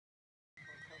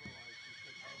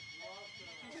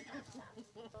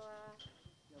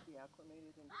They'll be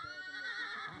acclimated and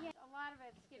fed. Yeah, a lot of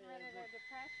it's getting rid of their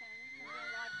depression and being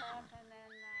locked up, and then.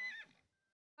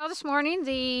 Well, this morning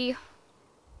the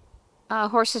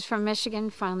horses from Michigan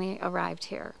finally arrived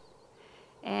here,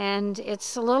 and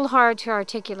it's a little hard to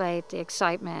articulate the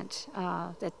excitement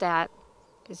that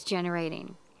is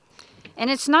generating. And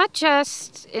it's not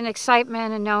just an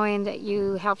excitement in knowing that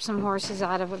you helped some horses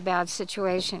out of a bad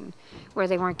situation where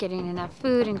they weren't getting enough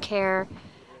food and care,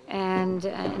 and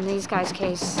in these guys'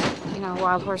 case,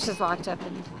 wild horses locked up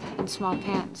in small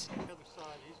pens.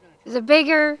 The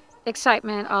bigger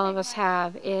excitement all of us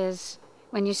have is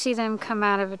when you see them come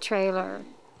out of a trailer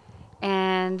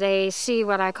and they see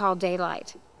what I call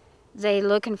daylight. They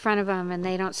look in front of them and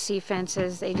they don't see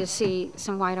fences, they just see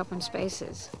some wide open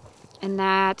spaces. And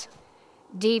that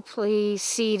deeply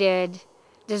seated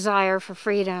desire for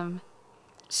freedom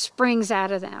springs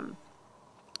out of them.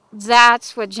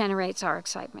 That's what generates our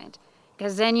excitement,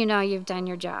 because then you've done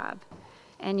your job.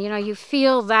 And you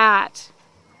feel that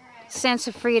sense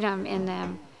of freedom in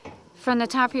them from the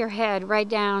top of your head right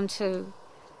down to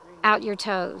out your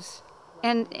toes.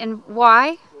 And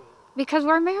why? Because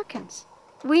we're Americans.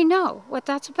 We know what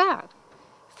that's about.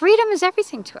 Freedom is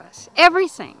everything to us.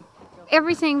 Everything.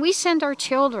 Everything. We send our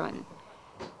children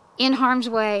in harm's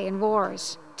way in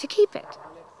wars to keep it.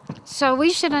 So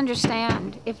we should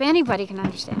understand, if anybody can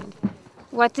understand,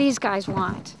 what these guys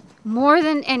want. More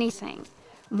than anything.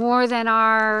 More than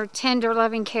our tender,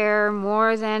 loving care.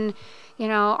 More than,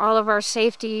 all of our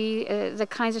safety, the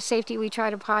kinds of safety we try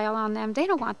to pile on them. They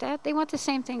don't want that. They want the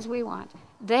same things we want.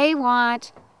 They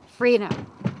want freedom.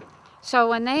 So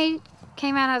when they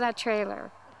came out of that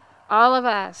trailer, all of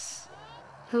us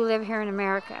who live here in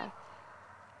America,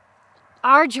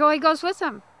 our joy goes with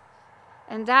them.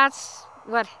 And that's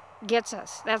what gets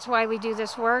us. That's why we do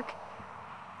this work.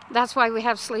 That's why we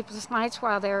have sleepless nights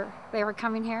while they were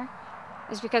coming here,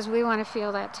 is because we want to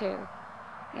feel that too.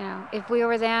 If we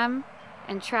were them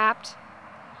and trapped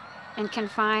and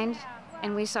confined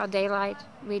and we saw daylight,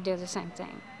 we'd do the same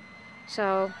thing.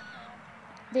 So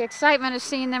the excitement of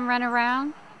seeing them run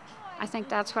around, I think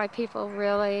that's why people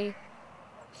really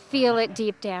feel it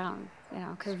deep down,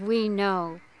 because we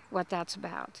know what that's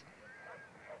about.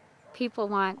 People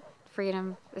want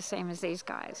freedom the same as these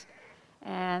guys.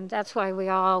 And that's why we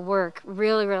all work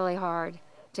really, really hard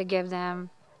to give them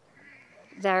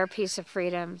their piece of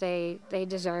freedom. They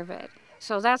deserve it.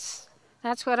 So that's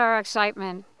what our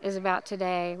excitement is about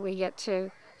today. We get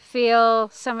to feel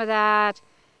some of that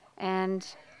and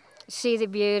see the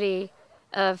beauty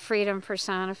of freedom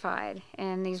personified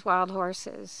in these wild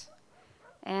horses.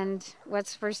 And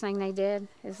what's the first thing they did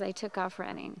is they took off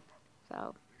running.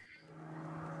 So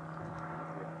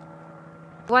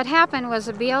what happened was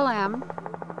the BLM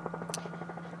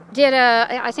did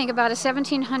I think about a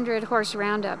 1,700 horse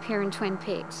roundup here in Twin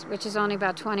Peaks, which is only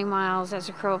about 20 miles as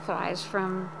a crow flies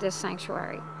from this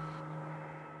sanctuary.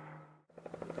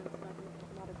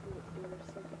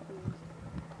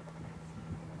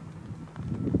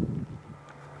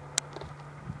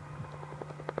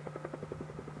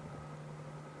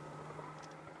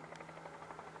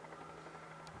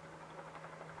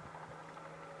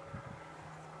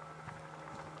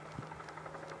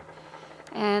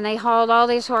 And they hauled all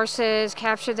these horses,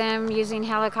 captured them using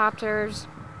helicopters,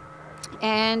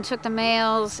 and took the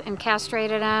males and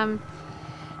castrated them,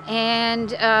 and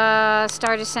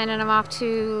started sending them off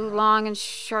to long and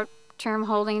short-term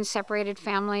holdings, separated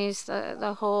families,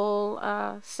 the whole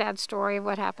sad story of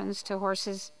what happens to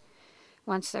horses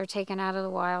once they're taken out of the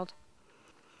wild.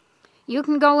 You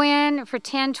can go in for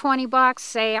 10, 20 bucks,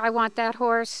 say, I want that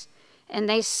horse, and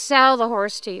they sell the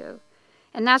horse to you.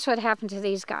 And that's what happened to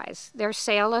these guys. They're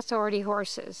sale authority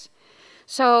horses.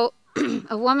 So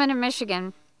a woman in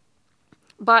Michigan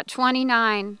bought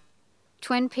 29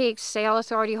 Twin Peaks sale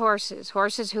authority horses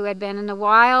who had been in the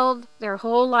wild their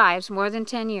whole lives, more than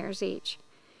 10 years each,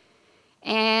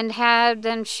 and had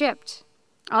them shipped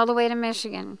all the way to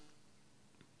Michigan,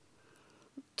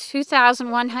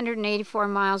 2,184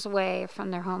 miles away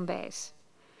from their home base.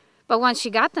 But once she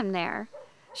got them there,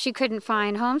 she couldn't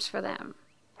find homes for them.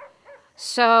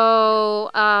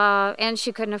 So, and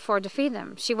she couldn't afford to feed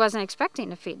them. She wasn't expecting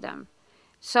to feed them.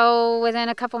 So within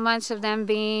a couple months of them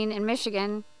being in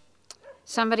Michigan,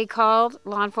 somebody called,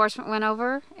 law enforcement went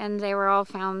over, and they were all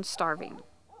found starving.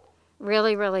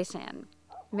 Really, really thin.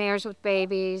 Mares with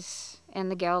babies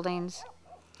and the geldings.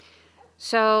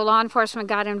 So law enforcement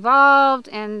got involved,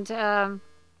 and a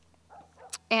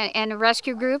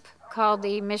rescue group called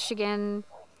the Michigan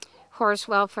Horse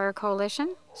Welfare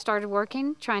Coalition started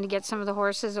working, trying to get some of the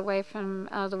horses away from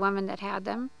the woman that had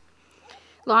them.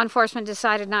 law enforcement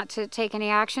decided not to take any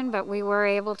action, but we were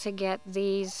able to get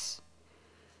these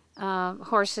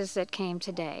horses that came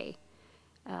today.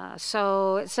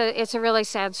 So it's a really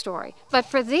sad story. But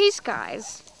for these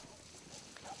guys,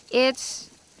 it's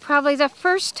probably the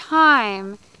first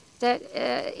time that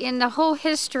in the whole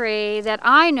history that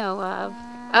I know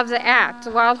of the act,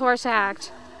 the Wild Horse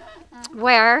Act,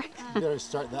 where... You better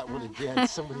start that one again.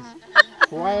 Somebody's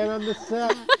quiet on the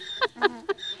set.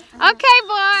 Okay,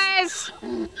 boys.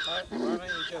 Why don't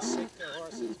you just sink the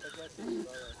horses?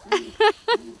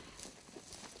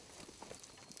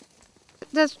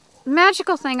 The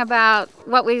magical thing about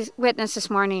what we witnessed this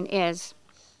morning is,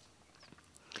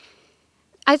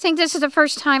 I think this is the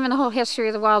first time in the whole history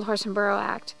of the Wild Horse and Burro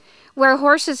Act where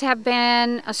horses have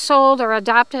been sold or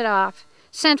adopted off,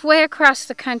 sent way across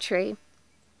the country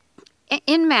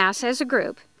in mass as a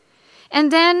group,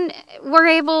 and then we're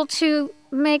able to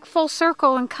make full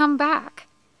circle and come back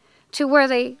to where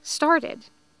they started.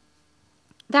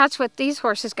 That's what these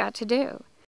horses got to do.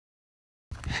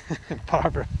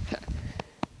 Barbara,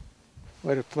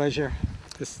 what a pleasure.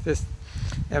 This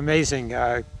amazing.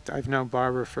 I've known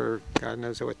Barbara for God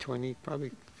knows what, 20,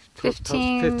 probably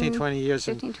 15, 20 years.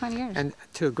 15, 20 years. And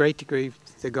to a great degree,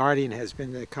 the guardian has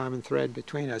been the common thread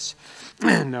between us,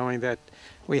 knowing that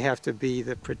we have to be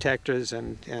the protectors,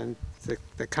 and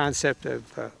the concept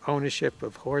of ownership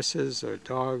of horses or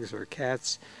dogs or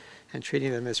cats and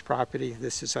treating them as property.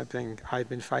 This is something I've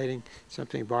been fighting,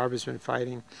 something Barbara's been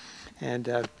fighting,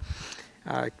 and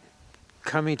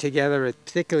coming together,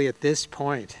 particularly at this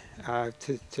point,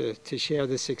 to share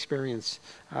this experience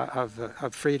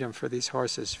of freedom for these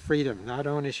horses. Freedom, not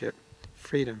ownership.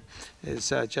 Freedom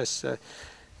is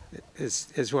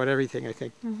is what everything I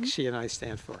think she and I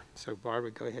stand for. So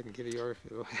Barbara, go ahead and give it your.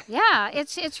 Yeah,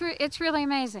 it's really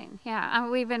amazing. Yeah,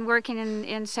 we've been working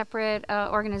in separate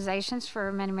organizations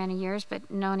for many years,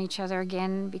 but known each other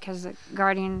again because the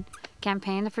Guardian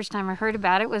campaign. The first time I heard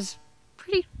about it was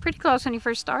pretty close when you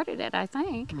first started it, I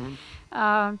think.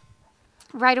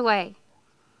 Right away,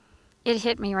 it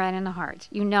hit me right in the heart.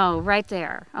 You know, right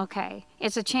there. Okay,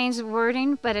 it's a change of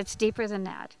wording, but it's deeper than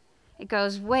that. It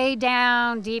goes way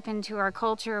down, deep into our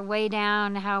culture, way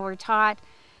down how we're taught.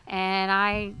 And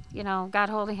I, got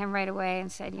hold of him right away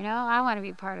and said, I want to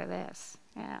be part of this.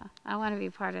 Yeah, I want to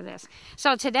be part of this.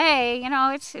 So today,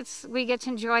 we get to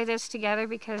enjoy this together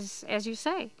because, as you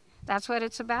say, that's what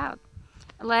it's about.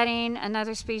 Letting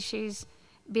another species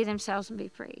be themselves and be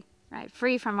free, right?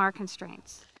 Free from our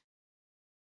constraints.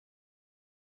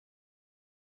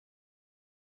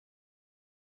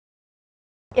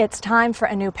 It's time for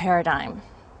a new paradigm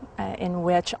in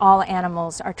which all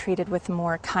animals are treated with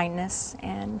more kindness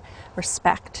and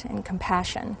respect and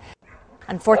compassion.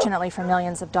 Unfortunately for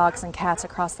millions of dogs and cats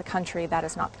across the country, that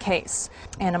is not the case.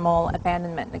 Animal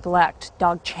abandonment, neglect,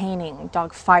 dog chaining,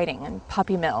 dog fighting, and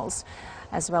puppy mills,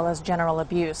 as well as general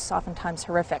abuse, oftentimes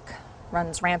horrific,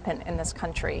 runs rampant in this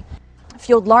country,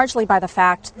 fueled largely by the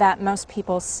fact that most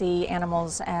people see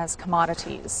animals as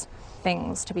commodities,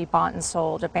 things to be bought and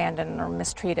sold, abandoned or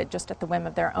mistreated just at the whim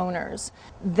of their owners.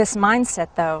 This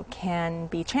mindset, though, can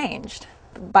be changed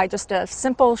by just a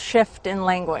simple shift in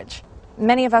language.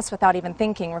 Many of us, without even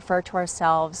thinking, refer to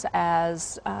ourselves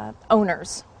as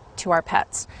owners to our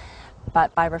pets.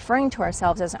 But by referring to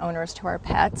ourselves as owners to our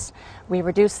pets, we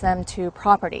reduce them to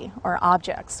property or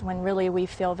objects when really we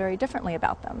feel very differently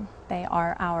about them. They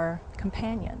are our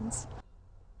companions.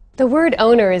 The word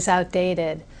owner is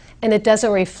outdated, and it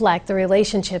doesn't reflect the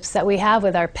relationships that we have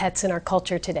with our pets in our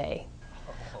culture today.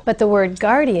 But the word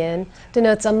guardian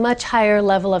denotes a much higher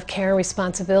level of care and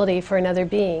responsibility for another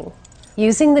being.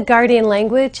 Using the guardian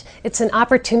language, it's an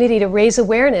opportunity to raise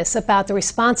awareness about the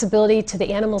responsibility to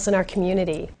the animals in our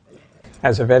community.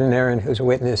 As a veterinarian who's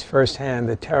witnessed firsthand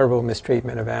the terrible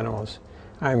mistreatment of animals,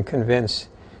 I'm convinced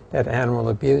that animal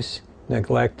abuse,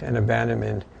 neglect, and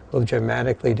abandonment will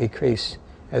dramatically decrease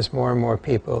as more and more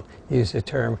people use the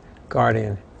term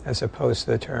guardian as opposed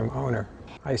to the term owner.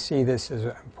 I see this as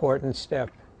an important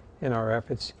step in our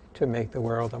efforts to make the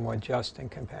world a more just and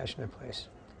compassionate place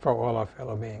for all our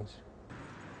fellow beings.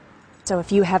 So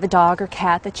if you have a dog or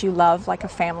cat that you love like a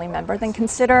family member, then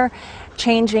consider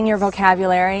changing your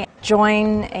vocabulary.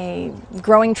 Join a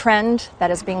growing trend that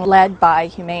is being led by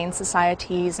humane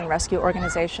societies and rescue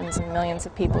organizations and millions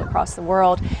of people across the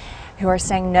world who are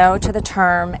saying no to the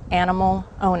term animal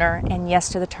owner and yes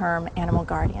to the term animal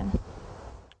guardian.